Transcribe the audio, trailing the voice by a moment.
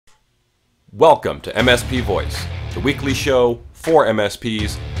Welcome to MSP Voice, the weekly show for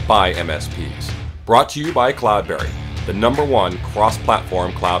MSPs by MSPs. Brought to you by Cloudberry, the #1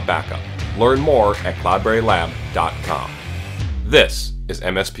 cross-platform cloud backup. Learn more at cloudberrylab.com. This is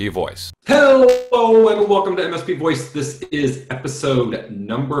MSP Voice. Hello and welcome to MSP Voice. This is episode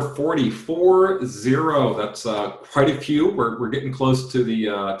number 40. That's quite a few. We're getting close to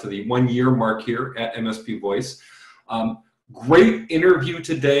the 1 year mark here at MSP Voice. Great interview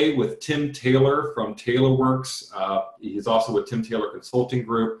today with Tim Taylor from Taylorworks. He's also with Tim Taylor Consulting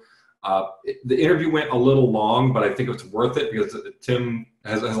Group. The interview went a little long, but I think it's worth it because Tim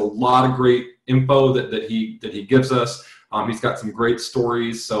has a lot of great info that he gives us. He's got some great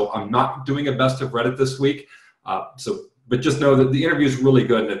stories. So I'm not doing a best of Reddit this week. But just know that the interview is really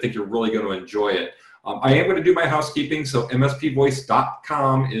good, and I think you're really going to enjoy it. I am going to do my housekeeping. So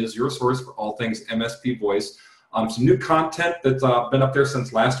mspvoice.com is your source for all things MSP Voice. Some new content that's been up there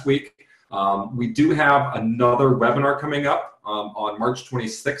since last week. We do have another webinar coming up on March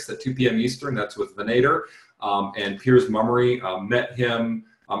 26th at 2 p.m. Eastern. That's with Venator and Piers Mummery. Met him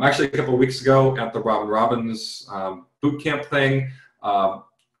actually a couple of weeks ago at the Robin Robbins boot camp thing.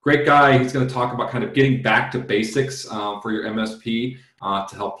 Great guy. He's going to talk about kind of getting back to basics for your MSP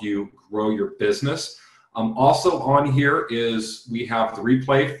to help you grow your business. Also on here is we have the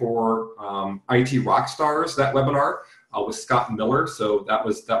replay for IT Rockstars, that webinar with Scott Miller. So that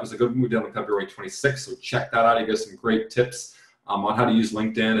was a good one. We did on February 26th. So check that out. He gives some great tips on how to use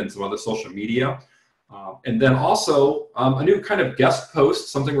LinkedIn and some other social media. And then also a new kind of guest post,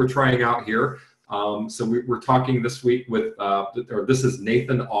 something we're trying out here. So we're talking this week with, this is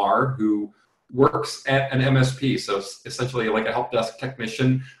Nathan R., who works at an MSP. So essentially like a help desk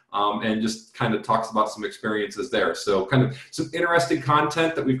technician. And just kind of talks about some experiences there. So kind of some interesting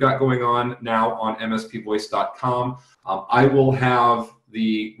content that we've got going on now on mspvoice.com. I will have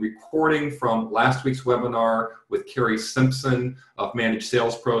the recording from last week's webinar with Carrie Simpson of Managed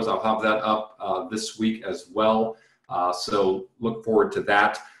Sales Pros. I'll have that up this week as well. So look forward to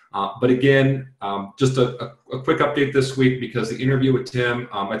that. But again, just a quick update this week because the interview with Tim,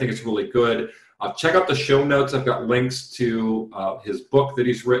 I think it's really good. Check out the show notes. I've got links to his book that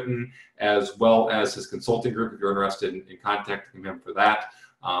he's written, as well as his consulting group if you're interested in contacting him for that.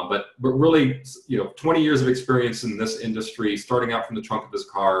 But really, 20 years of experience in this industry, starting out from the trunk of his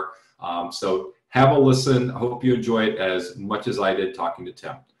car. So have a listen. I hope you enjoy it as much as I did talking to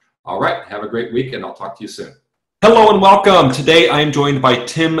Tim. All right, have a great week, and I'll talk to you soon. Hello and welcome. Today I am joined by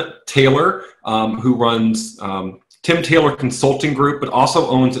Tim Taylor, who runs Tim Taylor Consulting Group, but also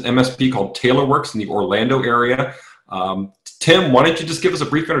owns an MSP called Taylorworks in the Orlando area. Tim, why don't you just give us a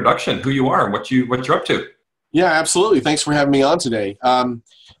brief introduction, who you are and what you're up to? Yeah, absolutely. Thanks for having me on today. I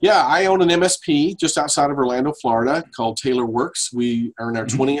own an MSP just outside of Orlando, Florida, called Taylorworks. We are in our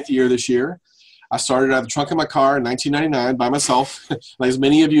 20th year this year. I started out of the trunk of my car in 1999 by myself, like as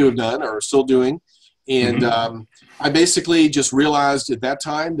many of you have done or are still doing. And I basically just realized at that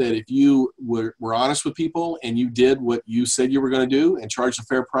time that if you were honest with people and you did what you said you were going to do and charged a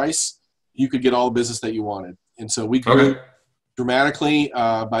fair price, you could get all the business that you wanted. And so we grew dramatically.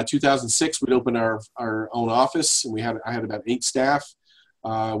 By 2006, we'd opened our own office, and I had about 8 staff.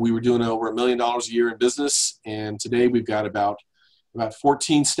 We were doing over $1 million a year in business, and today we've got about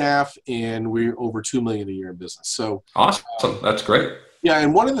 14 staff, and we're over $2 million a year in business. So awesome. That's great. Yeah,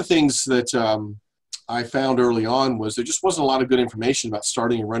 and one of the things that I found early on was there just wasn't a lot of good information about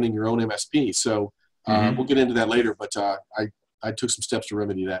starting and running your own MSP. So we'll get into that later, but I took some steps to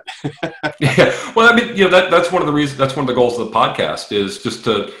remedy that. Yeah. Well, I mean, that's one of the reasons, that's one of the goals of the podcast is just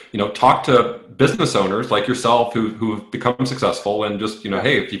to, talk to business owners like yourself who have become successful and just,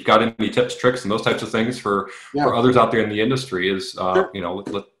 hey, if you've got any tips, tricks, and those types of things for others out there in the industry is,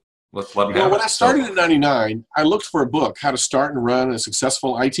 let's let them have it. When I started in 99, I looked for a book, how to start and run a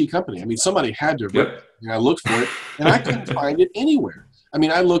successful IT company. I mean, somebody had to have written it, and I looked for it, and I couldn't find it anywhere. I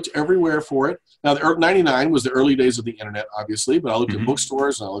mean, I looked everywhere for it. Now, 99 was the early days of the internet, obviously, but I looked at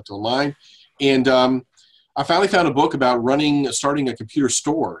bookstores and I looked online, and I finally found a book about starting a computer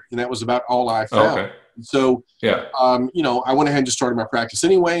store, and that was about all I found. Okay. So, I went ahead and just started my practice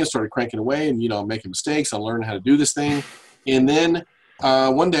anyway and started cranking away and, making mistakes. I learned how to do this thing, and then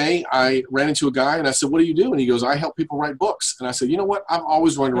one day I ran into a guy and I said, "What do you do?" And he goes, "I help people write books." And I said, "You know what? I've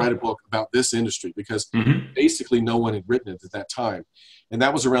always wanted to write a book about this industry because basically no one had written it at that time." And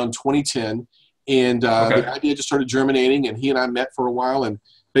that was around 2010. And the idea just started germinating, and he and I met for a while and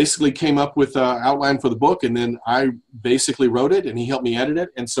basically came up with an outline for the book. And then I basically wrote it and he helped me edit it.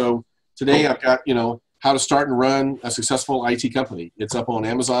 And so today I've got, how to start and run a successful IT company. It's up on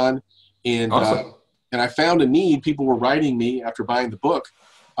Amazon. And, awesome. And I found a need. People were writing me after buying the book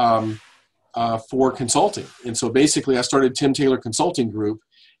for consulting. And so basically I started Tim Taylor Consulting Group,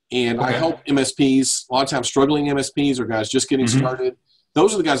 and I help MSPs, a lot of times struggling MSPs or guys just getting started.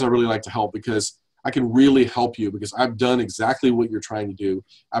 Those are the guys I really like to help, because I can really help you, because I've done exactly what you're trying to do.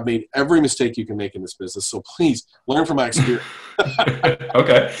 I've made every mistake you can make in this business. So please learn from my experience.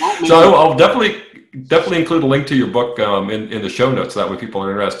 Okay. So I'll definitely include a link to your book in the show notes. That way people are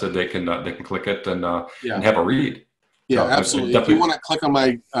interested, they can click it and have a read. Yeah, absolutely. If you want to click on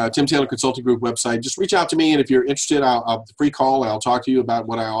my Tim Taylor Consulting Group website, just reach out to me. And if you're interested, I'll free call, and I'll talk to you about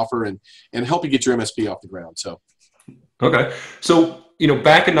what I offer and help you get your MSP off the ground. So, okay. So,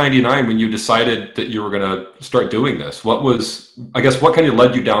 back in '99, when you decided that you were going to start doing this, what kind of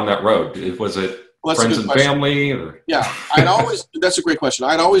led you down that road? Was it friends and family? Or? Yeah, that's a great question.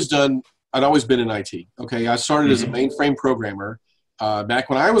 I'd always been in IT. Okay. I started as a mainframe programmer. Back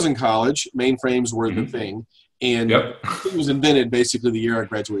when I was in college, mainframes were the thing. And it was invented basically the year I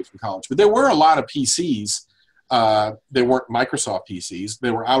graduated from college. But there were a lot of PCs. They weren't Microsoft PCs. They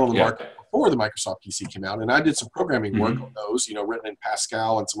were out on the market before the Microsoft PC came out. And I did some programming work on those, written in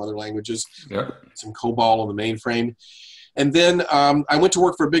Pascal and some other languages, some COBOL on the mainframe. And then I went to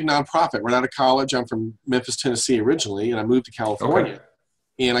work for a big nonprofit right out of college. I'm from Memphis, Tennessee originally, and I moved to California.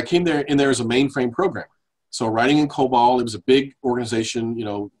 And I came there as a mainframe programmer. So writing in COBOL, it was a big organization,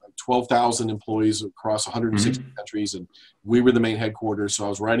 12,000 employees across 160 countries, and we were the main headquarters. So I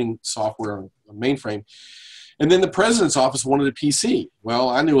was writing software on mainframe. And then the president's office wanted a PC. Well,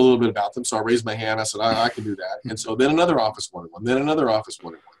 I knew a little bit about them, so I raised my hand. I said, I can do that. And so then another office wanted one. Then another office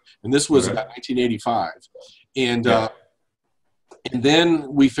wanted one. And this was about 1985. And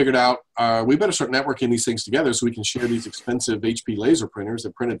then we figured out we better start networking these things together so we can share these expensive HP laser printers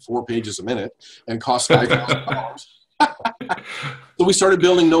that printed 4 pages a minute and cost $5,000. So we started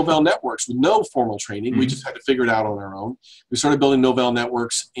building Novell networks with no formal training. We just had to figure it out on our own. We started building Novell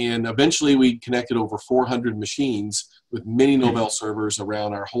networks, and eventually we connected over 400 machines with many Novell servers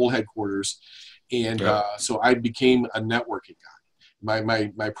around our whole headquarters. And so I became a networking guy.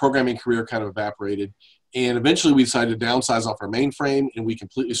 My programming career kind of evaporated. And eventually we decided to downsize off our mainframe, and we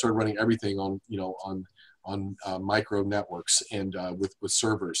completely started running everything on micro networks and with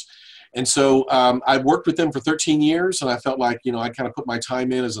servers. And so I worked with them for 13 years, and I felt like, I kind of put my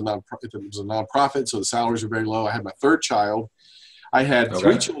time in as a nonprofit. It was a nonprofit, so the salaries were very low. I had my 3rd child. I had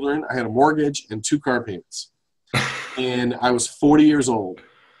 3 children. I had a mortgage and 2 car payments. And I was 40 years old.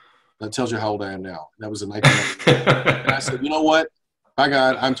 That tells you how old I am now. That was in 1990. And I said, you know what? By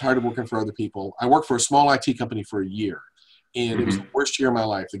God, I'm tired of working for other people. I worked for a small IT company for a year, and it was the worst year of my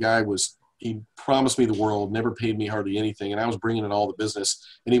life. The guy he promised me the world, never paid me hardly anything, and I was bringing in all the business,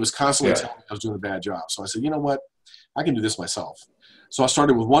 and he was constantly telling me I was doing a bad job. So I said, you know what? I can do this myself. So I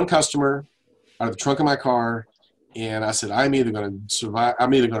started with one customer out of the trunk of my car, and I said, I'm either going to survive,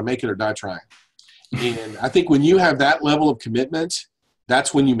 I'm either going to make it or die trying. And I think when you have that level of commitment,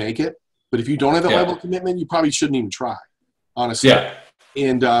 that's when you make it. But if you don't have that level of commitment, you probably shouldn't even try, honestly. Yeah.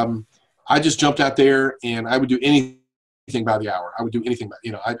 And I just jumped out there, and I would do anything by the hour. I would do anything.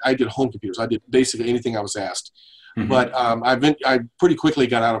 I did home computers. I did basically anything I was asked. But I pretty quickly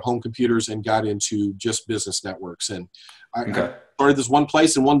got out of home computers and got into just business networks. And I started this one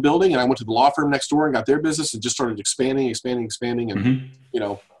place in one building, and I went to the law firm next door and got their business, and just started expanding. And,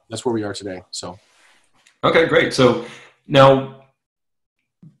 that's where we are today. So. Okay, great. So now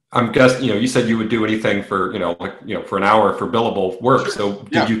I'm guessing, you said you would do anything for, for an hour for billable work. Sure. So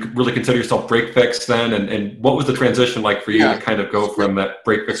did you really consider yourself break fix then? And what was the transition like for you to kind of go from that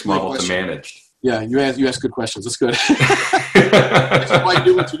break fix model to managed? Yeah, you ask good questions. That's good. That's why you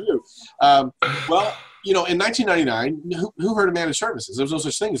do what you do. Well, in 1999, who heard of managed services? There was no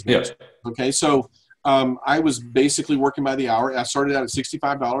such thing as managed. Okay, so I was basically working by the hour. I started out at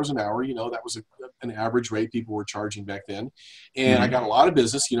 $65 an hour. That was an average rate people were charging back then. And I got a lot of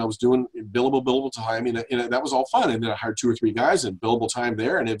business. I was doing billable time. And that was all fun. And then I hired 2 or 3 guys and billable time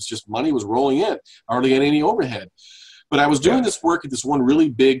there. And it was just money was rolling in. I hardly had any overhead. But I was doing this work at this one really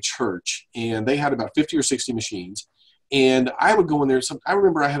big church. And they had about 50 or 60 machines. And I would go in there. I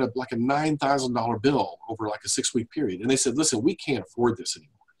remember I had a $9,000 bill over like a 6-week period. And they said, listen, we can't afford this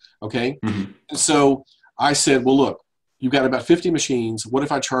anymore. Okay. And so I said, well, look, you've got about 50 machines. What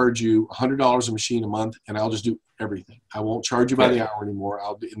if I charge you $100 a machine a month, and I'll just do everything? I won't charge you by the hour anymore.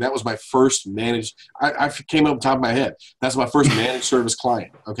 And that was my first managed. I came up on top of my head. That's my first managed service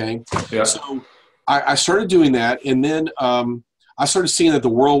client. Okay. Yeah. So I started doing that. And then I started seeing that the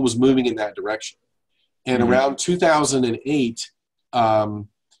world was moving in that direction. And around 2008,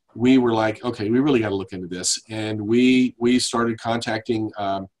 we were like, okay, we really got to look into this. And we started contacting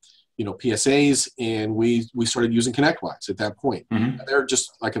PSAs, and we started using ConnectWise at that point. They're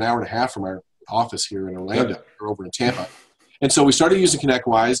just like an hour and a half from our office here in Orlando or over in Tampa. And so we started using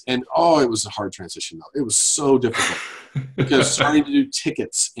ConnectWise, and it was a hard transition though. It was so difficult because starting to do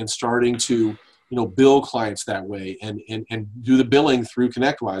tickets and starting to bill clients that way and do the billing through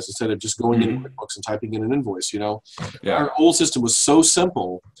ConnectWise instead of just going into QuickBooks and typing in an invoice. Our old system was so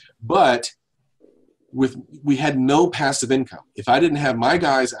simple, but we had no passive income. If I didn't have my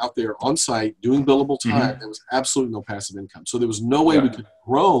guys out there on site doing billable time, there was absolutely no passive income. So there was no way we could have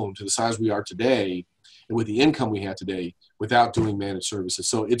grown to the size we are today and with the income we have today without doing managed services.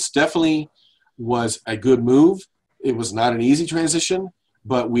 So it's definitely was a good move. It was not an easy transition,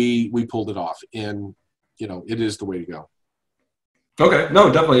 but we pulled it off, and it is the way to go. Okay,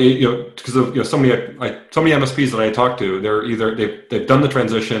 no, definitely. Because of so many MSPs that I talk to, they're either they've done the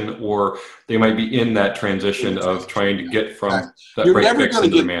transition or they might be in that transition of trying to get from that break fix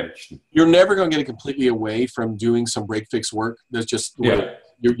into the managed. You're never going to get it completely away from doing some break fix work. That's just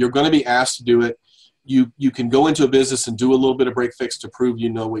you're going to be asked to do it. You can go into a business and do a little bit of break fix to prove you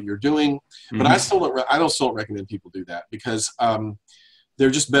know what you're doing, but I still don't recommend people do that because there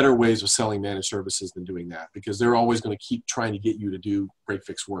are just better ways of selling managed services than doing that, because they're always going to keep trying to get you to do break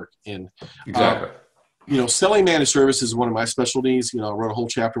fix work. And selling managed services is one of my specialties. I wrote a whole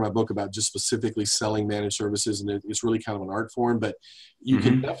chapter in my book about just specifically selling managed services, and it's really kind of an art form, but you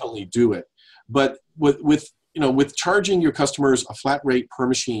can definitely do it. But with charging your customers a flat rate per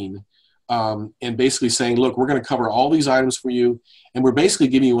machine, and basically saying, look, we're going to cover all these items for you, and we're basically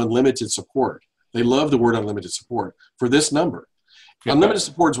giving you unlimited support. They love the word unlimited support for this number. Unlimited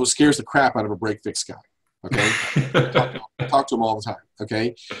support is what scares the crap out of a break fix guy. Okay, I talk to them all the time.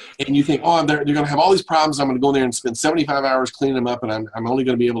 Okay, and you think, they're going to have all these problems. I'm going to go in there and spend 75 hours cleaning them up, and I'm only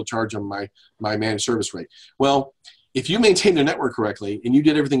going to be able to charge them my managed service rate. Well, if you maintain their network correctly and you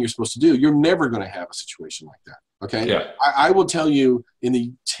did everything you're supposed to do, you're never going to have a situation like that. Okay, I will tell you, in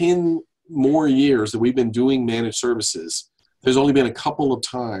the 10 more years that we've been doing managed services, there's only been a couple of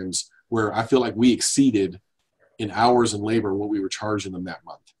times where I feel like we exceeded in hours and labor what we were charging them that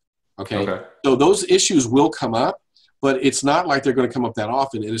month. Okay. So those issues will come up, but it's not like they're going to come up that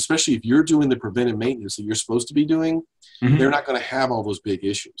often. And especially if you're doing the preventive maintenance that you're supposed to be doing, they're not going to have all those big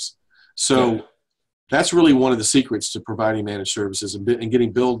issues. So that's really one of the secrets to providing managed services and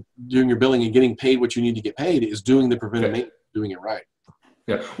getting billed, doing your billing and getting paid what you need to get paid, is doing the preventive maintenance, doing it right.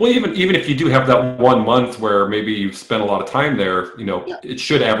 Yeah. Well, even if you do have that 1 month where maybe you've spent a lot of time there, it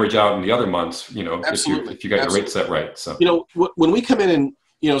should average out in the other months, if you got your rate set right. So, when we come in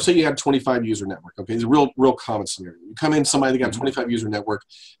and, say you have 25 user network, okay, it's a real common scenario. You come in, somebody that got 25 user network,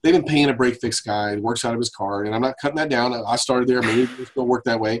 they've been paying a break fix guy, works out of his car, and I'm not cutting that down. I started there, maybe it's going to work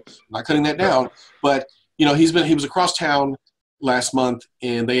that way. I'm not cutting that down, but he was across town last month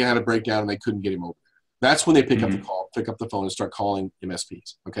and they had a breakdown and they couldn't get him over. That's when they pick up the phone and start calling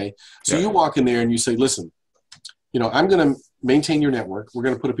MSPs. Okay. So you walk in there and you say, listen, I'm going to maintain your network. We're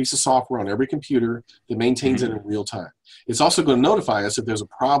going to put a piece of software on every computer that maintains it in real time. It's also going to notify us if there's a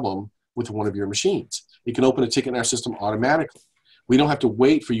problem with one of your machines. It can open a ticket in our system automatically. We don't have to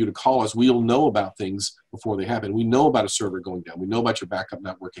wait for you to call us. We'll know about things before they happen. We know about a server going down. We know about your backup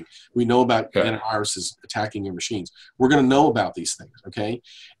not working. We know about antiviruses attacking your machines. We're going to know about these things, okay?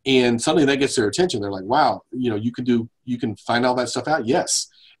 And suddenly that gets their attention. They're like, wow, you can find all that stuff out? Yes.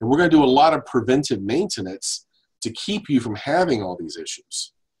 And we're going to do a lot of preventive maintenance to keep you from having all these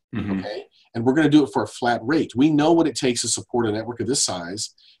issues, okay? And we're going to do it for a flat rate. We know what it takes to support a network of this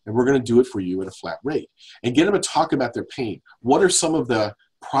size, and we're going to do it for you at a flat rate. And get them to talk about their pain. What are some of the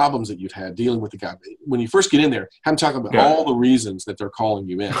problems that you've had dealing with the guy? When you first get in there, have them talk about all the reasons that they're calling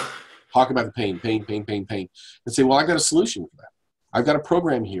you in. Talk about the pain, and say, well, I've got a solution for that. I've got a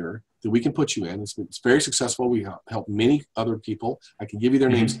program here that we can put you in. It's very successful. We help many other people. I can give you their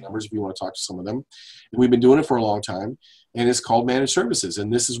names and numbers if you want to talk to some of them. And we've been doing it for a long time, and it's called Managed Services,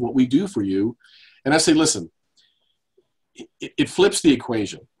 and this is what we do for you. And I say, listen, it flips the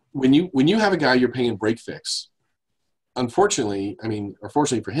equation. When you have a guy you're paying break fix, unfortunately, or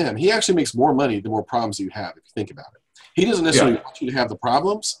fortunately for him, he actually makes more money the more problems you have, if you think about it. He doesn't necessarily want you to have the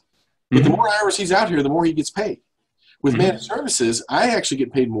problems, but the more hours he's out here, the more he gets paid. With managed services, I actually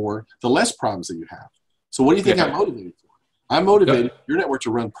get paid more the less problems that you have. So what do you think I'm motivated for? I'm motivated your network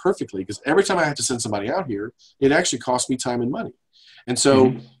to run perfectly, because every time I have to send somebody out here, it actually costs me time and money. And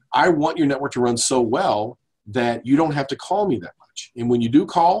so I want your network to run so well that you don't have to call me that much. And when you do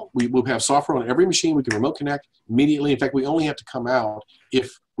call, we'll have software on every machine. We can remote connect immediately. In fact, we only have to come out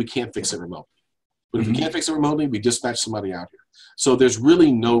if we can't fix it remotely. But if we can't fix it remotely, we dispatch somebody out here. So there's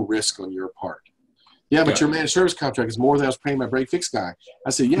really no risk on your part. Yeah, but your managed service contract is more than I was paying my break fix guy. I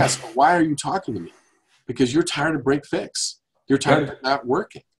said, yes, but why are you talking to me? Because you're tired of break fix. You're tired of it not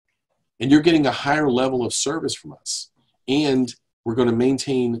working. And you're getting a higher level of service from us. And we're going to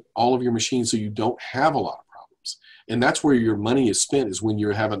maintain all of your machines so you don't have a lot of problems. And that's where your money is spent, is when you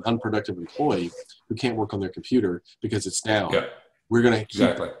have an unproductive employee who can't work on their computer because it's down. Yeah. We're going to keep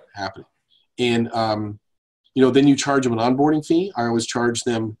it happening. And, then you charge them an onboarding fee. I always charge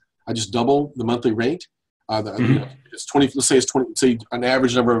them, I just double the monthly rate. It's 20, let's say it's 20, say an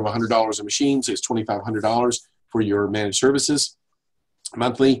average number of $100 a machine, say it's $2,500 for your managed services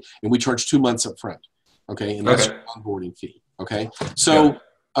monthly, and we charge 2 months up front. Okay. And that's your onboarding fee. Okay. So,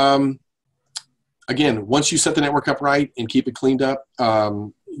 again, once you set the network up right and keep it cleaned up,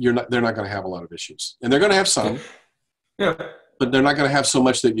 they're not going to have a lot of issues, and they're going to have some, but they're not going to have so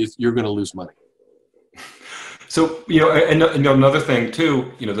much that you're going to lose money. So, and another thing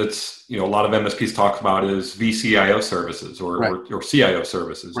too, that's, a lot of MSPs talk about is vCIO services or CIO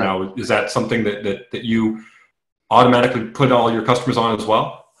services. Right. Now, is that something that you automatically put all your customers on as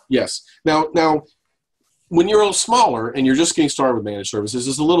well? Yes. Now, when you're a little smaller and you're just getting started with managed services,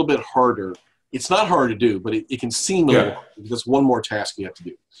 it's a little bit harder. It's not hard to do, but it can seem a little hard because that's one more task you have to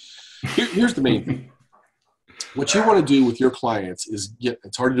do. Here's the main thing. What you want to do with your clients is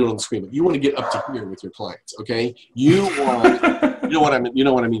it's hard to do it on the screen, but you want to get up to here with your clients, okay? You know what I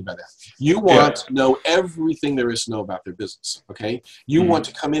mean by that. You want to know everything there is to know about their business, okay? You want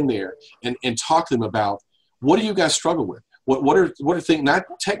to come in there and talk to them about, what do you guys struggle with? What are things, not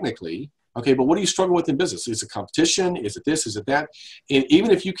technically, okay, but what do you struggle with in business? Is it competition? Is it this? Is it that? And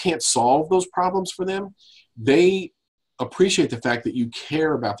even if you can't solve those problems for them, they appreciate the fact that you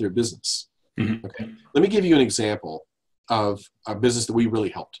care about their business. Okay. Let me give you an example of a business that we really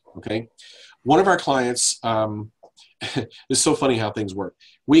helped. Okay. One of our clients, it's so funny how things work.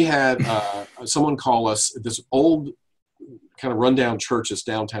 We had someone call us at this old kind of rundown church that's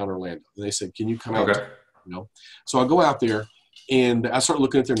downtown Orlando. And they said, can you come out? So I go out there and I start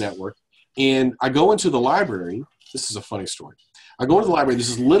looking at their network, and I go into the library. This is a funny story. I go into the library. This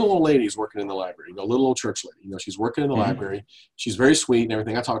is little old lady is working in the library, a little old church lady. She's working in the library. She's very sweet and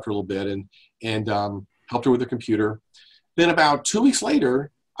everything. I talked to her a little bit and helped her with her computer. Then about 2 weeks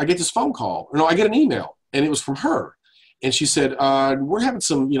later, I get this phone call. I get an email, and it was from her. And she said, we're having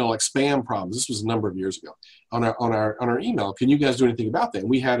some, like spam problems. This was a number of years ago on our email. Can you guys do anything about that? And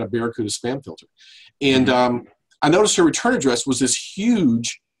we had a Barracuda spam filter. And I noticed her return address was this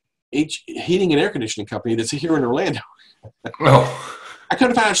huge heating and air conditioning company that's here in Orlando. I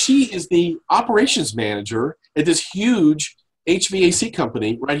kind of found out she is the operations manager at this huge HVAC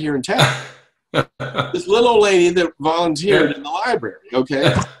company right here in town. This little old lady that volunteered in the library.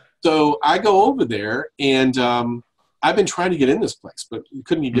 Okay. So I go over there, and I've been trying to get in this place, but you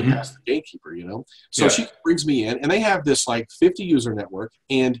couldn't even get past the gatekeeper, So she brings me in, and they have this like 50 user network,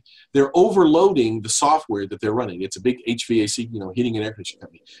 and they're overloading the software that they're running. It's a big HVAC, heating and air conditioning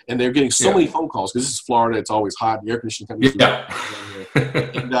company. And they're getting so many phone calls because this is Florida. It's always hot. The air conditioning company.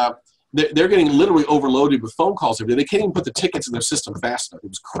 And they're getting literally overloaded with phone calls every day. They can't even put the tickets in their system fast enough. It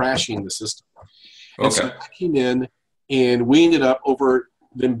was crashing the system. And so I came in, and we ended up over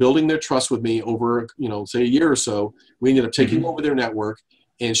them building their trust with me over, say a year or so. We ended up taking over their network,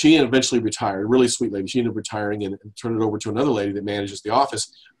 and she eventually retired. A really sweet lady. She ended up retiring and turned it over to another lady that manages the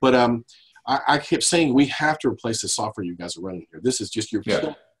office. But I kept saying, we have to replace the software you guys are running here. This is just your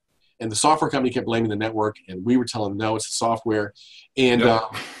And the software company kept blaming the network, and we were telling them, no, it's the software. And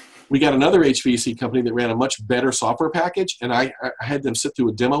we got another HVAC company that ran a much better software package, and I had them sit through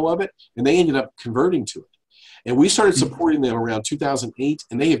a demo of it, and they ended up converting to it. And we started supporting them around 2008,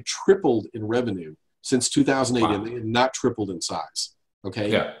 and they have tripled in revenue since 2008, and they have not tripled in size.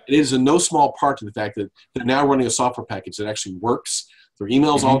 Okay. It is in no small part to the fact that they're now running a software package that actually works. Their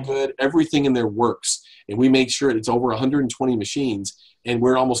email's all good. Everything in there works. And we make sure it's over 120 machines, and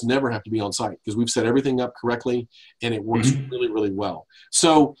we're almost never have to be on site because we've set everything up correctly, and it works really, really well.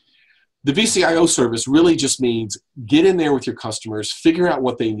 So the vCIO service really just means get in there with your customers, figure out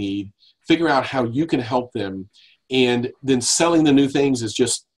what they need, figure out how you can help them, and then selling the new things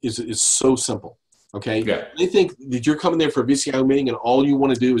is so simple. Okay. They think that you're coming there for a vCIO meeting and all you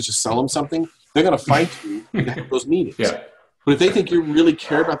want to do is just sell them something. They're going to fight you to have those meetings. But if they think you really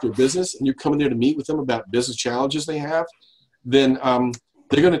care about their business and you're coming there to meet with them about business challenges they have, then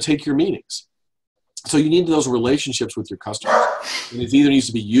they're going to take your meetings. So you need those relationships with your customers. And it either needs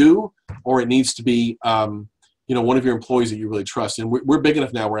to be you or it needs to be one of your employees that you really trust. And we're big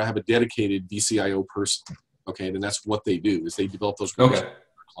enough now where I have a dedicated vCIO person. Okay, and that's what they do is they develop those relationships with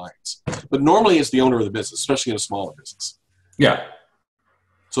their clients. But normally it's the owner of the business, especially in a smaller business.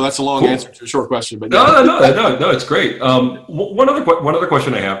 So that's a long Cool. answer to a short question, but No, yeah. no, no, no, no, it's great. One other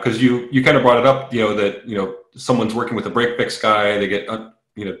question I have, because you kind of brought it up, that someone's working with a break fix guy, they get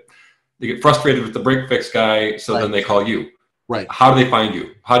they get frustrated with the break fix guy, so Right. then they call you. Right. How do they find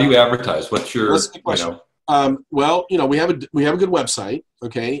you? How do you advertise? What's your That's a good question. Well, we have a good website,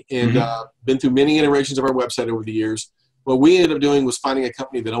 okay, and been through many iterations of our website over the years. What we ended up doing was finding a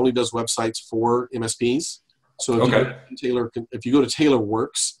company that only does websites for MSPs. So if you go to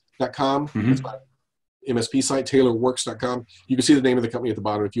Taylorworks.com, that's my MSP site, Taylorworks.com, you can see the name of the company at the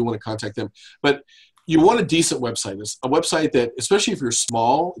bottom if you want to contact them. But you want a decent website. It's a website that, especially if you're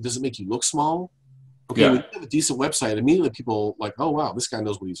small, it doesn't make you look small. Okay, when you have a decent website, immediately people like, oh, wow, this guy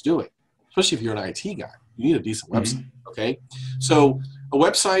knows what he's doing. Especially if you're an IT guy, you need a decent website, okay? So a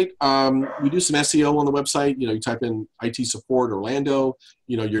website, we do some SEO on the website. You type in IT support Orlando,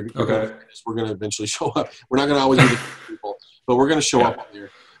 we're going to eventually show up. We're not going to always be the people, but we're going to show up on there.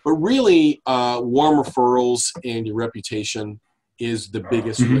 But really, warm referrals and your reputation is the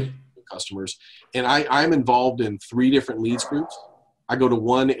biggest way for customers. And I'm involved in 3 different leads groups. I go to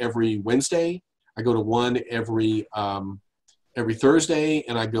one every Wednesday. I go to one every Thursday,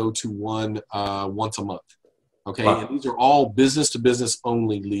 and I go to one once a month. Okay, and these are all business-to-business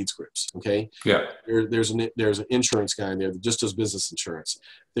only leads groups. Okay, there's an insurance guy in there that just does business insurance.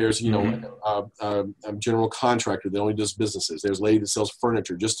 There's a general contractor that only does businesses. There's a lady that sells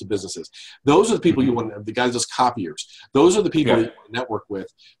furniture just to businesses. Those are the people you want. The guy that does copiers. Those are the people that you want to network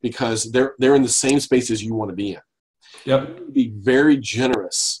with because they're in the same space as you want to be in. Yep. Be very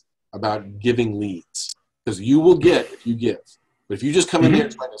generous about giving leads because you will get if you give. But if you just come in there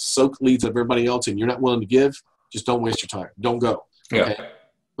trying to soak leads of everybody else and you're not willing to give, just don't waste your time. Don't go. Okay? Yeah.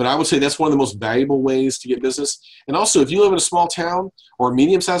 But I would say that's one of the most valuable ways to get business. And also, if you live in a small town or a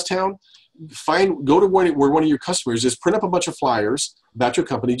medium-sized town, go to where one of your customers is, print up a bunch of flyers about your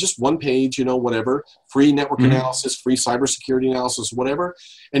company, just one page, whatever, free network analysis, free cybersecurity analysis, whatever,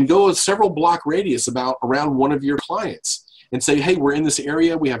 and go a several block radius around one of your clients. And say, hey, we're in this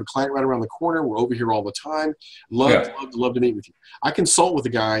area. We have a client right around the corner. We're over here all the time. Love to meet with you. I consult with a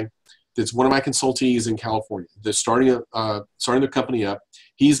guy that's one of my consultees in California. They're starting their company up.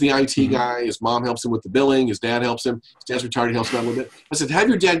 He's the IT guy. His mom helps him with the billing. His dad helps him. His dad's retired. He helps him out a little bit. I said, have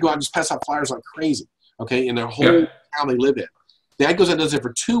your dad go out and just pass out flyers like crazy, okay, in the whole town they live in. Dad goes out and does it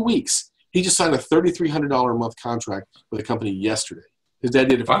for 2 weeks. He just signed a $3,300 a month contract with a company yesterday. His dad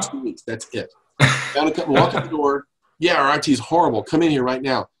did it for 2 weeks. That's it. Walk out the door. Yeah, our IT is horrible. Come in here right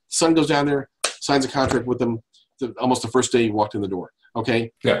now. Son goes down there, signs a contract with them almost the first day he walked in the door.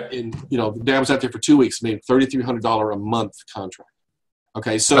 Okay? Yeah. And, the dad was out there for 2 weeks, made $3,300 a month contract.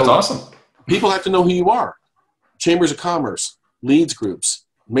 Okay? So that's awesome. People have to know who you are. Chambers of Commerce, leads groups.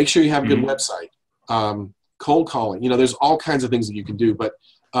 Make sure you have a good website. Cold calling. There's all kinds of things that you can do. But,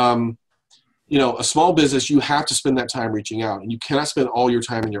 a small business, you have to spend that time reaching out. And you cannot spend all your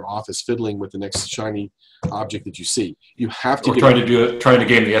time in your office fiddling with the next shiny object that you see. You have to trying to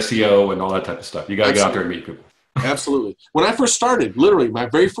game the SEO and all that type of stuff. You got to get out there and meet people. Absolutely. When I first started, literally my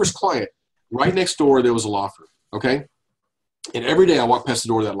very first client, right next door there was a law firm. Okay, and every day I walked past the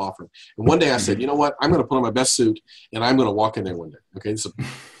door of that law firm. And one day I said, you know what? I'm going to put on my best suit and I'm going to walk in there one day. Okay, it's a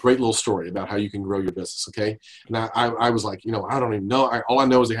great little story about how you can grow your business. Okay, and I was like, I don't even know. All I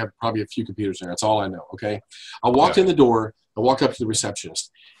know is they have probably a few computers there. That's all I know. Okay, I walked in the door. I walked up to the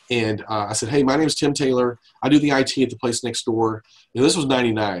receptionist. And I said, hey, my name is Tim Taylor. I do the IT at the place next door. This was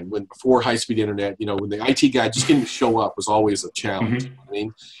 99, before high-speed internet. When the IT guy just didn't show up was always a challenge. You know what I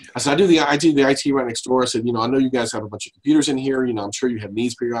mean? I said, I do the IT right next door. I said, I know you guys have a bunch of computers in here. I'm sure you have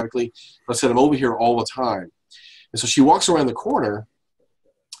needs periodically. But I said, I'm over here all the time. And so she walks around the corner,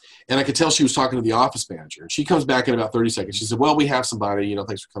 and I could tell she was talking to the office manager. And she comes back in about 30 seconds. She said, well, we have somebody,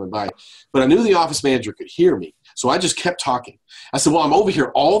 thanks for coming by. But I knew the office manager could hear me. So I just kept talking. I said, well, I'm over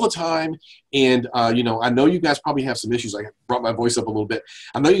here all the time. And, I know you guys probably have some issues. I brought my voice up a little bit.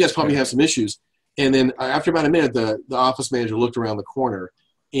 I know you guys probably have some issues. And then after about a minute, the office manager looked around the corner.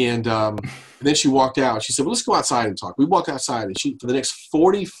 And then she walked out. She said, well, let's go outside and talk. We walked outside. And for the next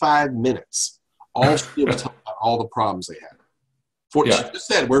 45 minutes, all she did was talk about all the problems they had. She just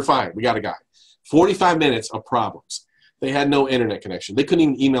said, we're fine. We got a guy. 45 minutes of problems. They had no internet connection. They couldn't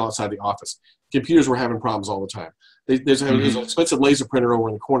even email outside the office. Computers were having problems all the time. There's an expensive laser printer over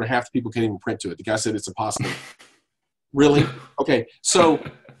in the corner. Half the people can't even print to it. The guy said it's impossible. Really? Okay. So,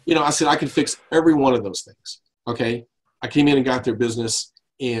 I said I could fix every one of those things. Okay. I came in and got their business,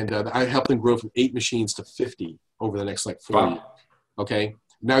 and I helped them grow from 8 machines to 50 over the next 4 years. Okay.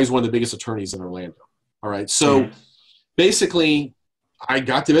 Now he's one of the biggest attorneys in Orlando. All right. So basically, I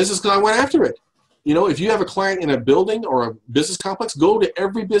got the business because I went after it. You know, if you have a client in a building or a business complex, go to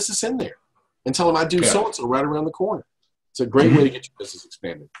every business in there and tell them I do so-and-so right around the corner. It's a great way to get your business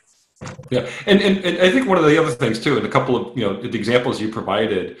expanded. Yeah, and I think one of the other things too, and a couple of the examples you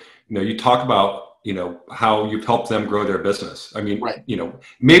provided, you talk about how you've helped them grow their business. I mean,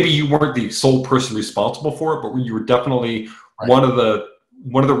 maybe you weren't the sole person responsible for it, but you were definitely one of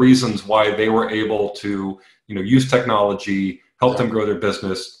the reasons why they were able to use technology, help them grow their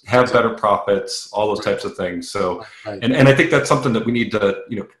business, have better profits, all those types of things. So, and I think that's something that we need to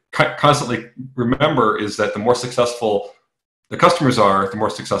constantly remember, is that the more successful the customers are, the more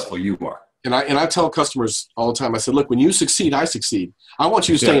successful you are. And I tell customers all the time, I said, look, when you succeed, I succeed. I want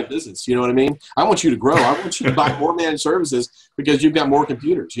you to stay in business. You know what I mean? I want you to grow. I want you to buy more managed services because you've got more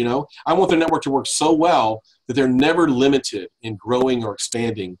computers. I want their network to work so well that they're never limited in growing or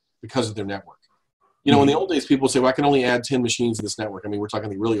expanding because of their network. In the old days, people would say, well, I can only add 10 machines to this network. I mean, we're talking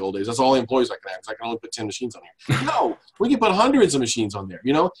the really old days. That's all the employees I can add. I can only put 10 machines on here. No, we can put hundreds of machines on there.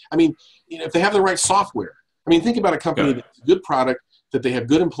 I mean, if they have the right software. I mean, think about a company that's a good product, that they have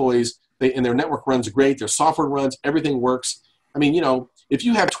good employees, and their network runs great, their software runs, everything works. I mean, if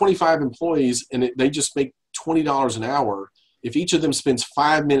you have 25 employees and they just make $20 an hour, if each of them spends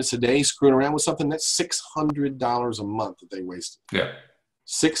 5 minutes a day screwing around with something, that's $600 a month that they wasted. Yeah.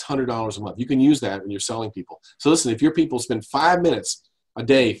 $600 a month. You can use that when you're selling people. So listen, if your people spend 5 minutes a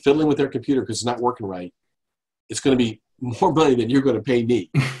day fiddling with their computer because it's not working right, it's going to be more money than you're going to pay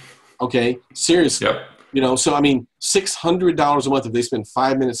me. Okay? Seriously. Yep. So I mean, $600 a month if they spend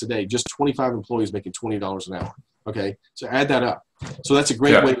 5 minutes a day, just 25 employees making $20 an hour. Okay, so add that up. So that's a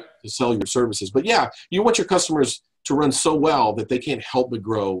great way to sell your services. But you want your customers to run so well that they can't help but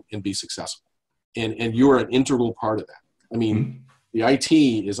grow and be successful, and you're an integral part of that. I mean, the IT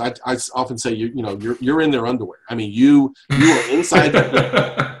is. I often say you're in their underwear. I mean, you are inside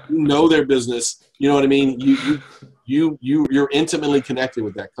their you know their business. You know what I mean? You're intimately connected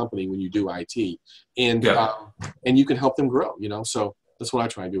with that company when you do IT, and you can help them grow. So that's what I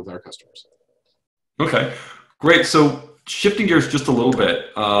try and do with our customers. Okay, great. So shifting gears just a little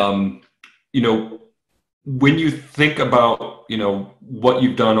bit, when you think about what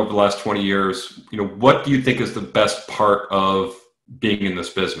you've done over the last 20 years, what do you think is the best part of being in this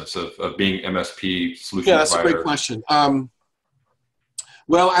business of being MSP solution provider? That's a great question.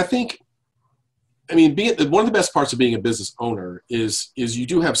 Well, I mean, one of the best parts of being a business owner is you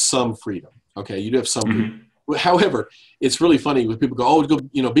do have some freedom. Okay, you do have some freedom. However, it's really funny when people go, "Oh, go,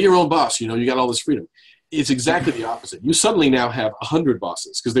 be your own boss." You got all this freedom. It's exactly the opposite. You suddenly now have 100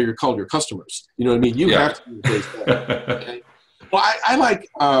 bosses because they're called your customers. You know what I mean? You have to be the place there. Okay. Well,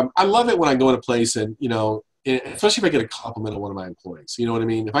 I love it when I go in a place and especially if I get a compliment of one of my employees. You know what I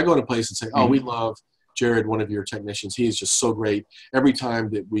mean? If I go in a place and say, "Oh, we love Jared, one of your technicians. He is just so great. Every time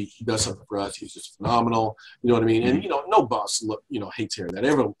that he does something for us, he's just phenomenal." You know what I mean? And no boss hates hearing that.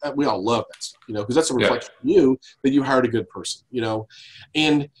 Everyone, we all love that stuff. Because that's a reflection of you that you hired a good person.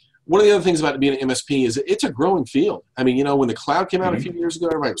 And one of the other things about being an MSP is it's a growing field. I mean, when the cloud came out a few years ago,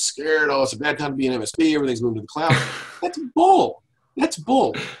 everybody was scared. Oh, it's a bad time to be an MSP. Everything's moving to the cloud. That's bull. That's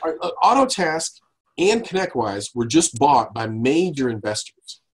bull. Autotask and ConnectWise were just bought by major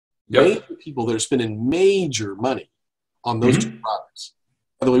investors. Major people that are spending major money on those two products.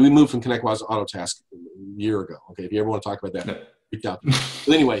 By the way, we moved from ConnectWise to Autotask a year ago. Okay, if you ever want to talk about that, reach out.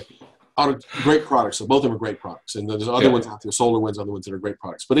 But anyway, great products. So both of them are great products. And there's other ones out there, SolarWinds, other ones that are great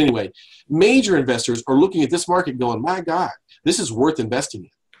products. But anyway, major investors are looking at this market going, my God, this is worth investing in.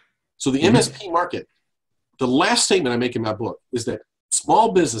 So the MSP market, the last statement I make in my book is that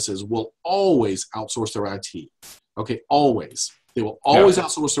small businesses will always outsource their IT. Okay, always. They will always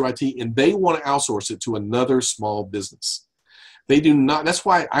outsource their IT, and they want to outsource it to another small business. They do not. That's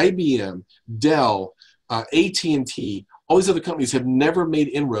why IBM, Dell, AT&T, all these other companies have never made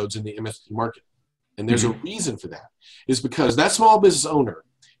inroads in the MSP market. And there's a reason for that. It's because that small business owner,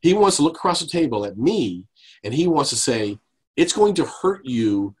 he wants to look across the table at me, and he wants to say, it's going to hurt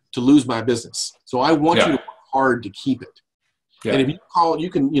you to lose my business. So I want you to work hard to keep it. And if you call,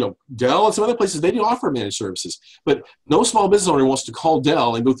 Dell and some other places, they do offer managed services. But no small business owner wants to call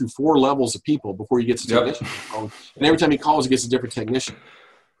Dell and go through 4 levels of people before he gets a technician. And every time he calls, he gets a different technician.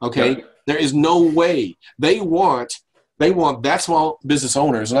 Okay? There is no way. They want that small business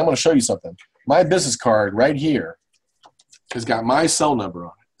owners, and I'm going to show you something. My business card right here has got my cell number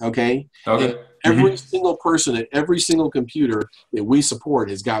on it. Okay? And every single person at every single computer that we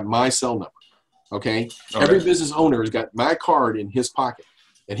support has got my cell number. Okay? Every business owner has got my card in his pocket,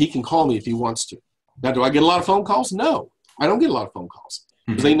 and he can call me if he wants to. Now, do I get a lot of phone calls? No, I don't get a lot of phone calls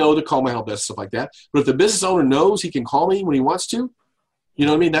because they know to call my help desk, stuff like that. But if the business owner knows he can call me when he wants to, you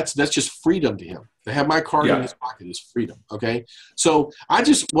know what I mean? That's just freedom to him. To have my card in his pocket is freedom. Okay. So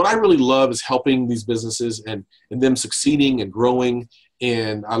what I really love is helping these businesses and them succeeding and growing.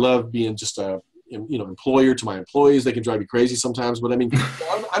 And I love being just a, employer to my employees. They can drive me crazy sometimes, but I mean,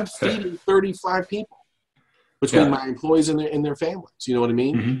 I'm feeding 35 people between my employees and their families. You know what I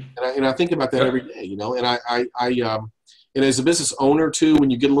mean? Mm-hmm. And I think about that every day, and as a business owner too, when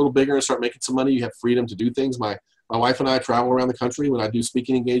you get a little bigger and start making some money, you have freedom to do things. My wife and I travel around the country when I do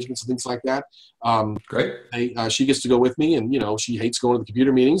speaking engagements and things like that. Great. She gets to go with me, and she hates going to the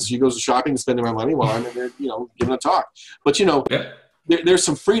computer meetings. She goes to shopping and spending my money while I'm in there, giving a talk. But there's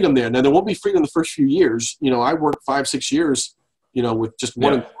some freedom there. Now there won't be freedom the first few years. I worked 5-6 years, with just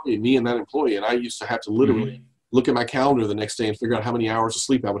one employee, me and that employee, and I used to have to literally look at my calendar the next day and figure out how many hours of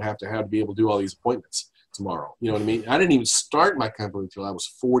sleep I would have to be able to do all these appointments tomorrow. You know what I mean? I didn't even start my company until I was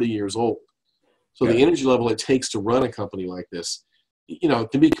 40 years old. So the energy level it takes to run a company like this, it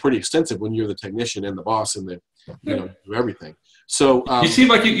can be pretty extensive when you're the technician and the boss and do everything. So you seem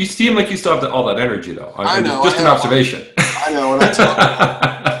like you still have all that energy, though. I know. Just an observation. I know, and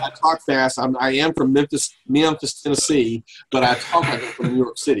I talk fast. I am from Memphis, Tennessee, but I talk like I'm from New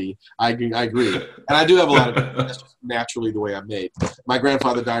York City. I agree, and I do have a lot of. That's just naturally the way I'm made. My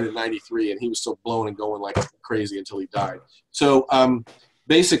grandfather died at 93, and he was still blowing and going like crazy until he died. So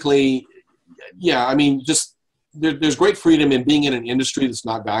basically. Yeah, I mean, just there's great freedom in being in an industry that's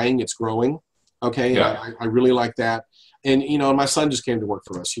not dying; it's growing. Okay, yeah. I really like that. And my son just came to work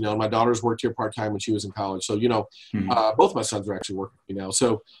for us. My daughter's worked here part time when she was in college. So both my sons are actually working now.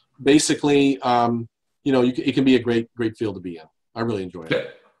 So basically, it can be a great field to be in. I really enjoy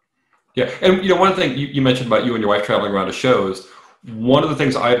it. Yeah, and one thing you mentioned about you and your wife traveling around to shows. One of the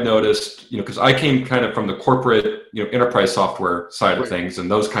things I've noticed, because I came kind of from the corporate, enterprise software side of things and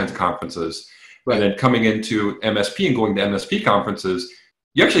those kinds of conferences, and then coming into MSP and going to MSP conferences,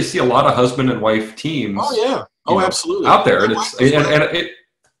 you actually see a lot of husband and wife teams. Oh yeah, absolutely out there,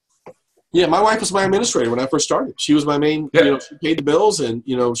 yeah. My wife was my administrator when I first started. She was my main, she paid the bills, and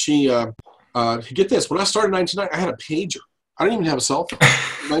she get this. When I started in 1999, I had a pager. I didn't even have a cell phone.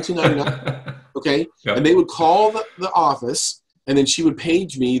 1999, okay, and they would call the office. And then she would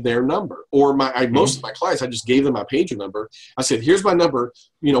page me their number, or most of my clients, I just gave them my pager number. I said, "Here's my number.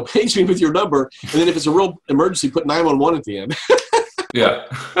 Page me with your number, and then if it's a real emergency, put 911 at the end."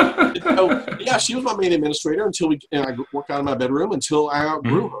 So, she was my main administrator until I worked out of my bedroom until I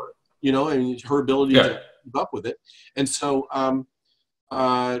outgrew her. And her ability to keep up with it. And so,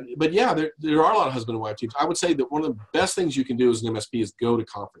 but yeah, there are a lot of husband and wife teams. I would say that one of the best things you can do as an MSP is go to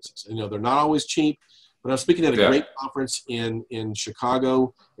conferences. They're not always cheap. But I'm speaking at a great conference in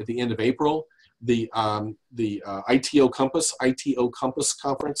Chicago at the end of April, the ITO Compass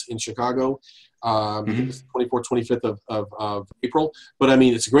conference in Chicago. It's the 24th, 25th of April. But I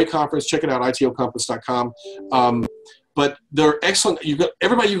mean, it's a great conference. Check it out, itocompass.com. But they're excellent.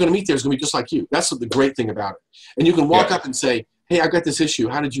 Everybody you're going to meet there is going to be just like you. That's the great thing about it. And you can walk up and say, "Hey, I got this issue.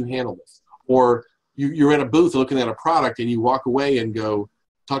 How did you handle this?" Or you're in a booth looking at a product and you walk away and go,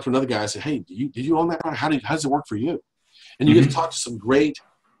 talk to another guy and say, "Hey, did you own that product? How does it work for you?" And you get to talk to some great,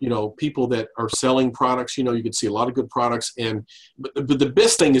 people that are selling products. You can see a lot of good products. But the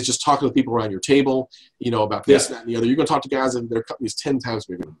best thing is just talking to people around your table, about this, that, and the other. You're going to talk to guys that their company's 10 times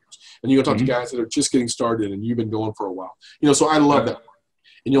bigger than yours. And you're going to talk to guys that are just getting started and you've been going for a while. So I love that.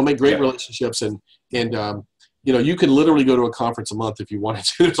 And you'll make great relationships. And you can literally go to a conference a month if you wanted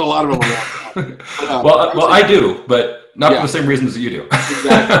to. There's a lot of them around. Well, I do, but not for the same reasons that you do.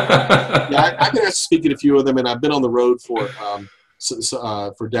 Exactly. I've been asked to speak at a few of them, and I've been on the road for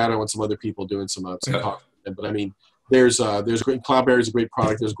Dado and some other people doing some talk. But I mean, there's great. Cloudberry is a great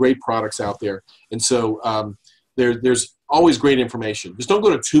product. There's great products out there, and so there's always great information. Just don't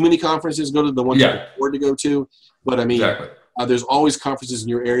go to too many conferences. Go to the ones you can afford to go to. But I mean, there's always conferences in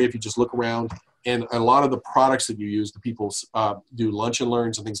your area if you just look around. And a lot of the products that you use, the people do lunch and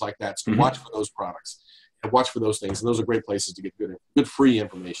learns and things like that. So watch for those products and watch for those things. And those are great places to get good free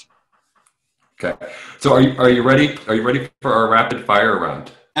information. Okay. So are you ready? Are you ready for our rapid fire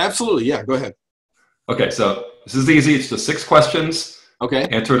round? Absolutely. Yeah. Go ahead. Okay. So this is easy. It's just 6 questions. Okay.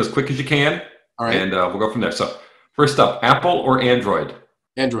 Answer it as quick as you can. All right. And we'll go from there. So first up, Apple or Android?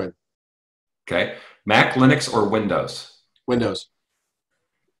 Android. Okay. Mac, Linux, or Windows? Windows.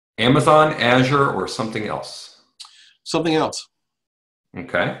 Amazon, Azure, or something else? Something else.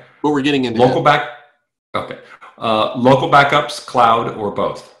 Okay. But we're getting into local backups, cloud, or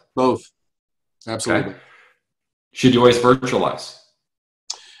both? Both. Absolutely. Okay. Should you always virtualize?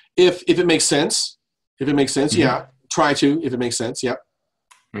 If it makes sense. Yeah. Try to, if it makes sense. Yep.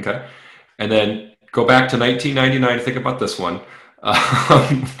 Okay. And then go back to 1999. Think about this one.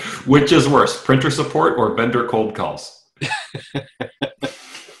 Which is worse, printer support or vendor cold calls?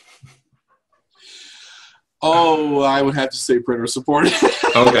 Oh, I would have to say printer support.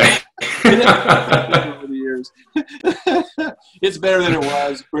 Okay. Over the years. It's better than it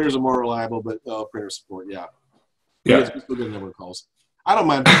was. Printers are more reliable, but printer support, yeah. Yeah. We still get a number of calls. I don't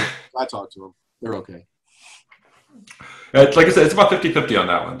mind. I talk to them. They're okay. It's, like I said, it's about 50-50 on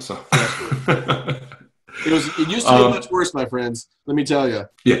that one. So. It used to be much worse, my friends. Let me tell you.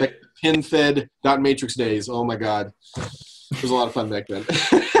 Yeah. Like pin-fed dot matrix days. Oh my God, it was a lot of fun back then.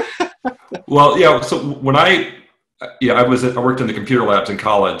 Well, yeah. So when I worked in the computer labs in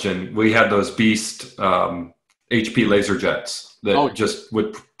college, and we had those beast HP laser jets that just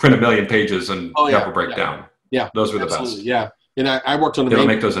would print 1 million pages and never break down. Yeah, those were the absolutely, best. Yeah, and I worked on the. They don't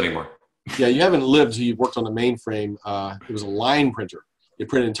make those anymore. Yeah, you haven't lived till you've worked on the mainframe. It was a line printer. You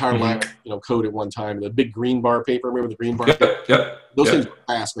print an entire line of code at one time. The big green bar paper. Remember the green bar paper? Yep. Those things were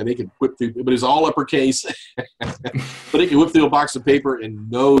fast, man. They could whip through, but it was all uppercase. But it could whip through a box of paper in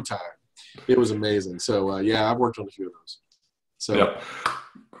no time. It was amazing. So I've worked on a few of those. So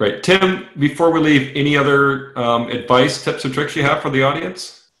great. Tim, before we leave, any other advice, tips, or tricks you have for the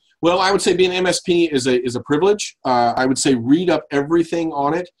audience? Well, I would say being an MSP is a privilege. I would say read up everything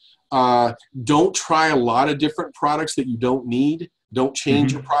on it. Don't try a lot of different products that you don't need. Don't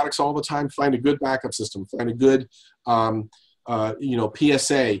change your products all the time. Find a good backup system. Find a good, PSA,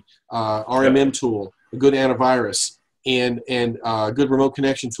 RMM tool, a good antivirus, and a good remote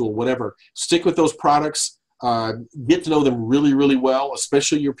connection tool, whatever. Stick with those products. Get to know them really, really well,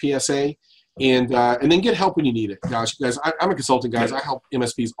 especially your PSA, and then get help when you need it. Gosh, guys, I'm a consultant, guys. I help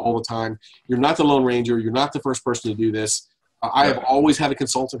MSPs all the time. You're not the Lone Ranger. You're not the first person to do this. I have always had a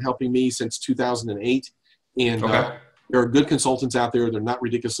consultant helping me since 2008, and there are good consultants out there. They're not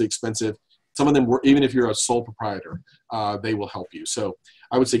ridiculously expensive. Some of them, even if you're a sole proprietor, they will help you. So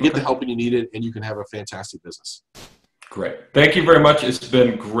I would say get the help when you need it, and you can have a fantastic business. Great. Thank you very much. It's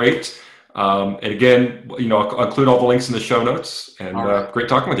been great. And again, I'll include all the links in the show notes. And great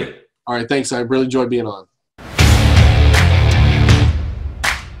talking with you. All right. Thanks. I really enjoyed being on.